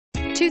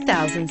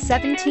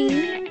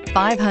2017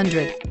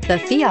 500. The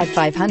Fiat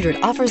 500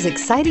 offers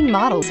exciting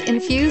models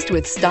infused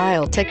with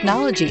style,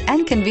 technology,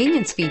 and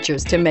convenience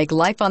features to make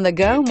life on the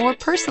go more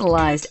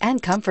personalized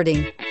and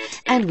comforting.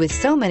 And with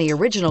so many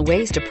original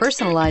ways to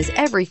personalize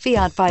every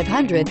Fiat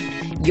 500,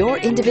 your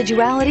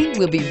individuality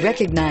will be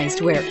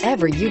recognized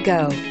wherever you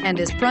go and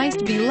is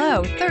priced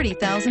below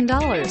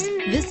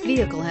 $30,000. This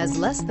vehicle has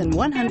less than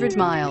 100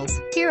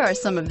 miles. Here are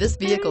some of this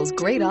vehicle's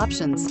great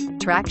options: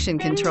 traction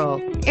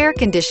control, air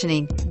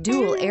conditioning,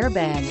 dual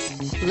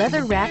airbags,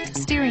 leather-wrapped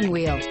steering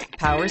wheel,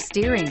 power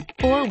steering,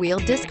 four-wheel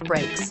disc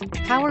brakes,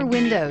 power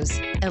windows,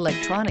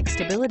 electronic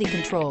stability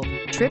control,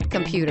 trip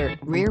computer,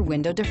 rear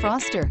window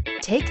defroster.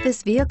 Take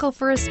this vehicle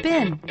for a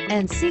spin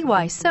and see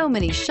why so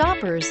many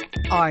shoppers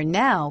are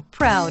now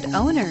proud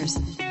owners.